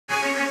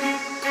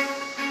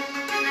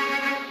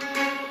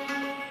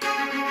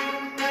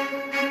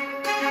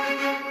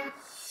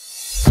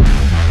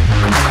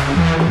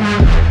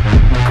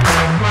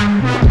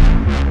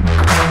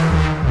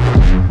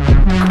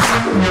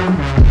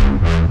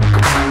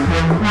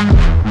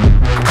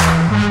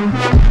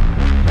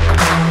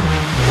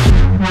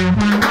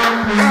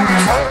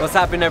What's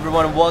happening,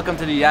 everyone? Welcome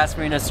to the Yas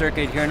Marina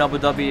circuit here in Abu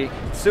Dhabi.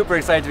 Super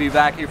excited to be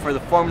back here for the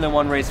Formula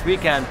 1 race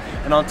weekend.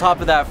 And on top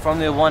of that,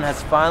 Formula 1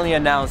 has finally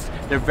announced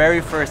their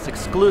very first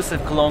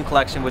exclusive cologne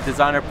collection with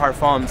designer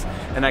Parfums.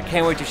 And I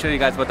can't wait to show you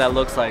guys what that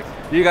looks like.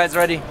 Are you guys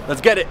ready?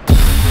 Let's get it!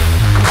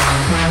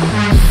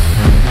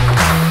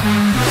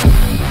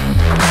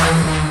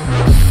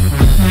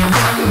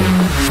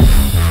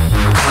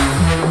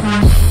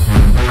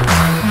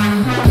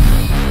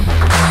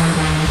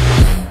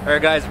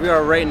 Alright guys, we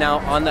are right now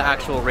on the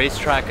actual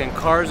racetrack and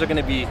cars are going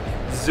to be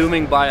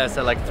zooming by us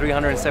at like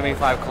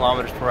 375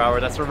 kilometers per hour.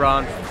 That's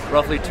around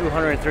roughly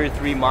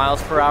 233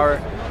 miles per hour.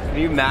 Can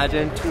you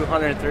imagine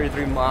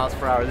 233 miles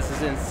per hour? This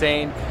is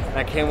insane and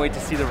I can't wait to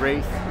see the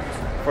race.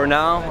 For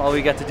now, all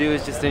we get to do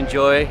is just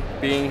enjoy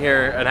being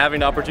here and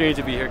having the opportunity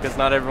to be here because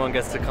not everyone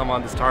gets to come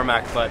on this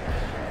tarmac, but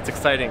it's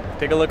exciting.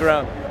 Take a look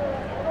around.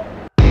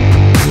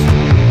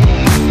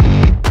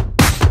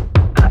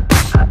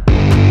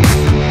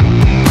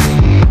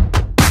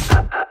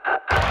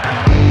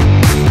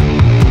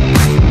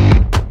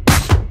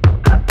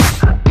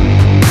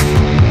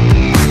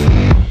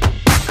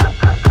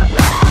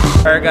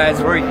 Alright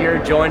guys, we're here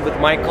joined with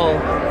Michael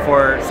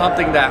for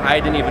something that I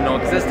didn't even know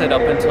existed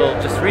up until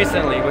just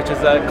recently, which is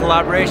a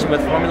collaboration with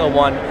Formula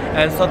 1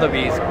 and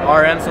Sotheby's,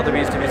 RM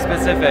Sotheby's to be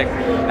specific.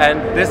 And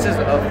this is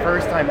a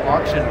first time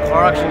auction,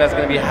 car auction that's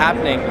going to be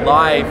happening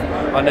live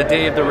on the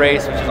day of the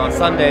race, which is on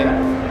Sunday.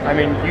 I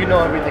mean, you know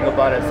everything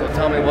about it, so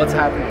tell me what's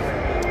happening.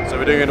 So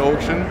we're doing an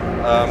auction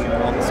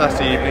on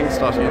Saturday evening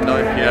starting at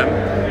 9 PM.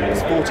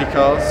 It's 40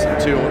 cars and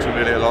 2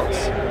 automobilia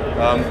lots.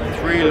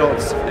 3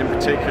 lots in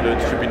particular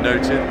should be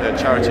noted, they're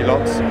charity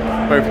lots.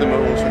 Both of them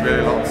are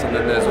automobilia lots, and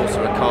then there's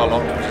also a car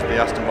lot, which is the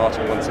Aston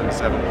Martin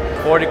 177.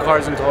 40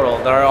 cars in total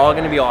that are all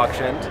going to be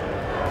auctioned,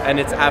 and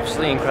it's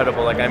absolutely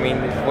incredible. Like, I mean,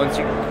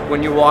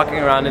 when you're walking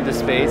around in the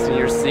space and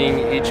you're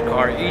seeing each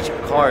car is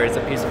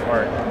a piece of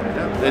art.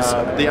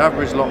 Yeah. The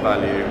average lot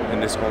value in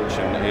this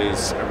auction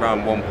is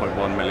around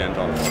 $1.1 million.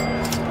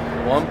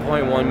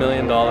 $1.1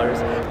 million.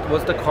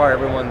 What's the car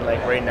everyone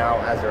like right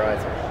now has their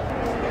eyes on?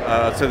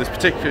 So there's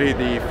particularly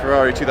the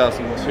Ferrari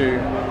 2002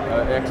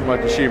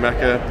 ex-Michael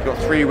Schumacher. He's got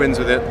 3 wins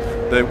with it.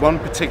 The one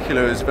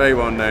particular is very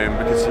well known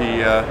because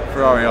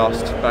Ferrari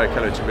asked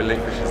Barrichello to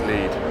relinquish his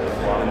lead,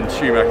 and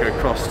Schumacher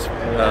crossed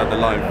the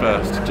line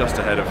first, just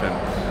ahead of him.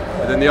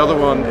 And then the other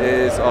one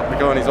is our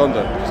Pagani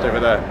Zonda, just over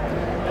there.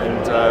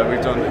 And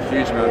we've done a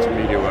huge amount of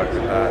media work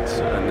with that,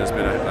 and there's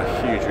been a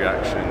huge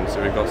reaction.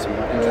 So we've got some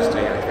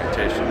interesting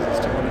expectations as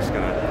to what it's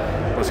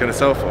going to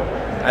sell for.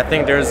 I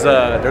think there's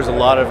a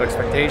lot of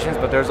expectations,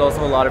 but there's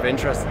also a lot of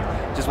interest.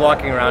 Just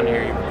walking around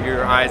here,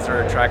 your eyes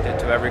are attracted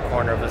to every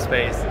corner of the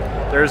space.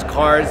 There's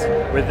cars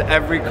with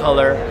every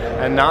color,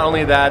 and not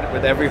only that,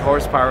 with every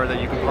horsepower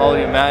that you can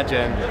probably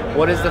imagine.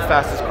 What is the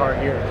fastest car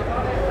here?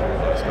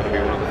 It's got to be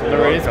one of the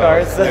race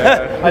cars.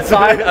 Yeah.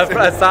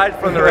 aside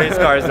from the race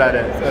cars, that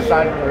is.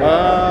 Aside from the race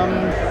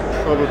cars.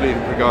 Probably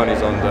the Pagani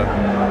Zonda.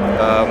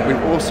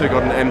 We've also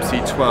got an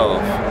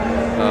MC12.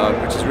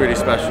 Which is really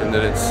special in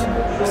that it's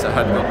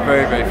got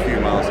very, very few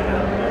miles of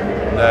it.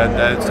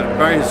 They're sort of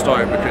very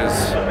historic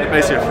because they're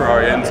basically a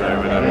Ferrari Enzo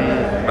with a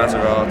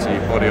Maserati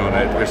body on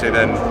it, which they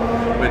then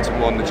went and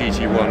won the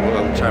GT1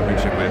 World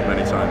Championship with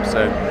many times.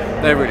 So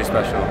they're really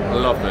special. I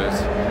love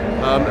those.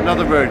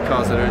 Another road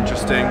cars that are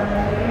interesting,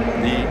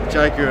 the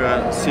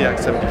Jaguar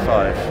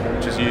CX-75,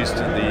 which is used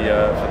for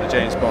the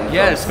James Bond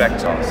film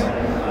Spectres.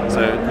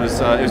 So it was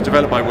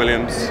developed by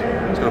Williams.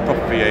 It's got a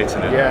proper V8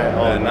 in it,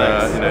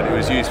 nice. It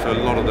was used for a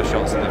lot of the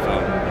shots in the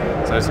film.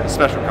 So it's a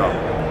special car.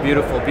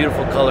 Beautiful,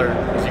 beautiful color,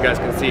 as you guys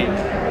can see.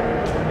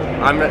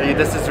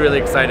 This is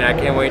really exciting. I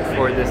can't wait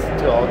for this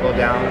to all go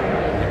down.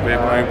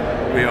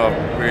 We are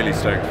really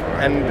stoked for it.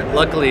 And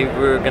luckily,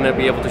 we're going to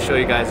be able to show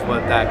you guys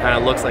what that kind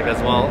of looks like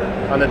as well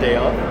on the day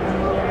off.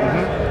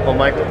 Well,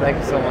 Michael, thank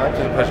you so much.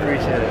 I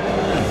appreciate it.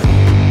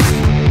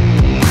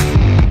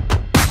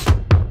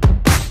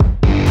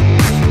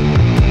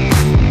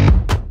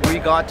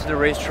 Got to the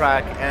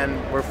racetrack and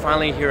we're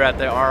finally here at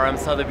the RM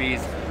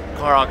Sotheby's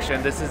car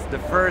auction. This is the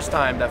first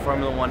time that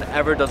Formula 1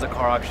 ever does a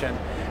car auction,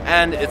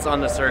 and it's on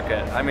the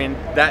circuit. I mean,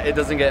 it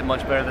doesn't get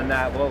much better than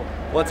that. Well,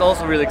 what's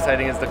also really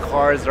exciting is the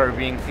cars that are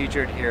being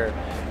featured here,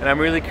 and I'm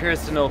really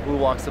curious to know who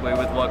walks away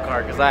with what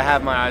car, because I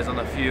have my eyes on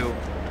a few,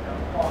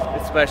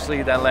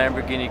 especially that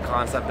Lamborghini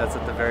concept that's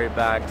at the very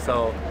back.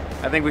 So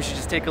I think we should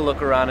just take a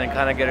look around and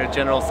kind of get a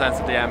general sense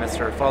of the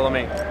atmosphere. Follow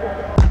me.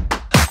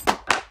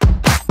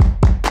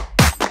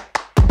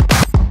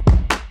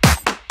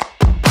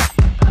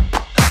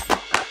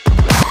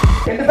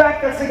 In the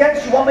back, that's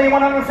against you.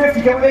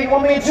 1,150,000. Can we make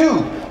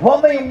 1,200,000?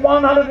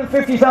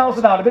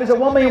 1,150,000 out of it. Is it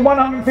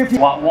 1,150,000?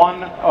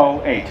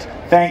 108.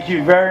 Thank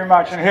you very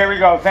much. And here we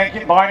go. Thank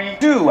you, Barney.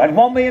 2 at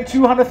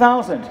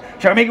 1,200,000.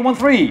 Shall we make it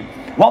 1,300,000?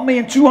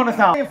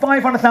 1,200,000.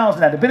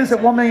 500,000 at the bid is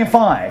at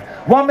 1,500,000.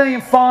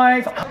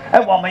 1,500,000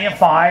 at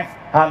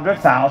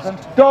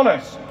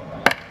 $1,500,000.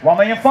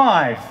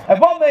 1,500,000 at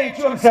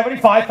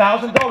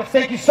 $1,275,000.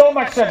 Thank you so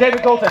much, sir.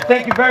 David Golden,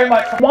 thank you very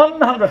much.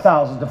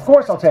 100,000, of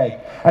course I'll take.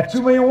 At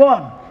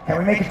 2,100,000. Can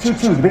we make it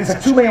 2-2? The bid is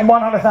at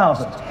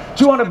 $2,100,000.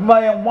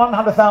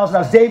 $200,100,000.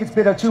 That's David's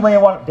bid at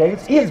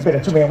Ian's bid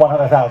at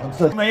 $2,100,000.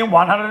 So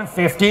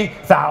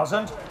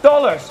 $2,150,000.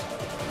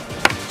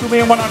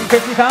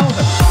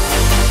 $2,150,000.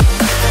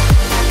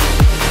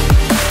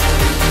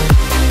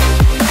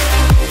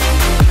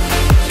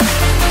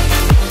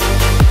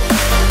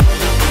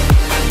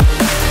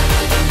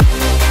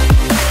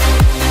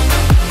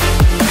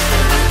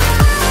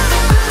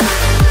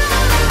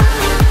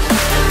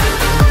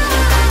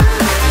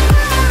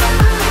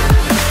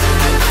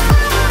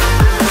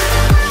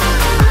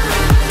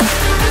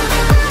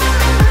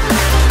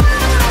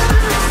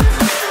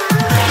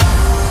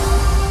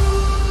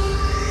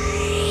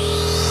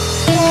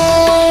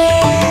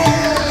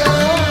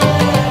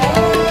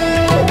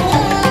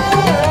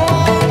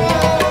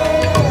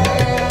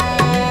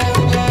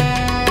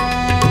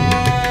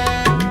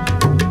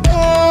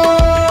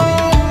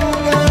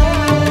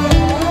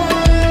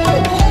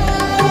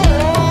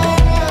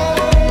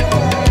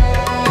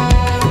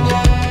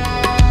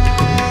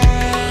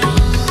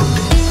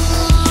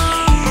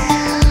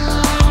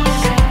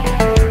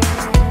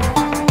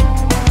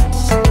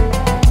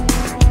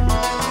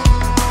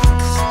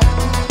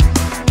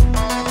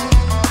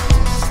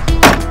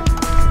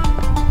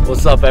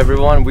 What's up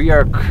everyone? We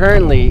are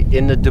currently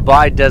in the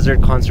Dubai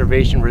Desert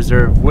Conservation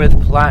Reserve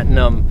with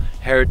Platinum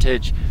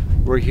Heritage.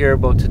 We're here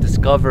about to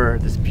discover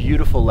this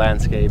beautiful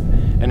landscape,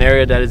 an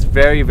area that is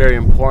very, very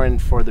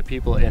important for the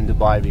people in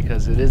Dubai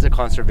because it is a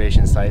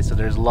conservation site. So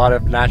there's a lot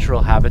of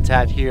natural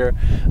habitat here,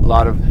 a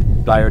lot of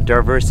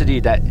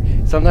biodiversity that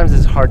sometimes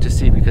is hard to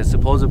see because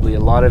supposedly a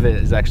lot of it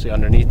is actually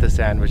underneath the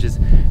sand, which is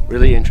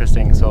really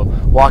interesting. So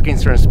walking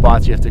certain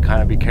spots you have to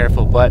kind of be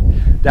careful, but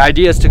the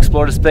idea is to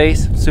explore the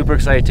space. Super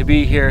excited to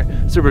be here,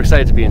 super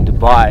excited to be in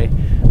Dubai.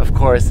 Of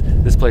course,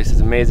 this place is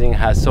amazing. It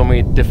has so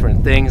many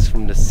different things,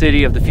 from the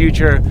city of the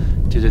future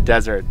to the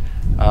desert.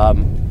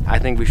 I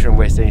think we shouldn't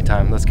waste any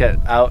time. Let's get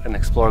out and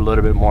explore a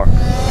little bit more.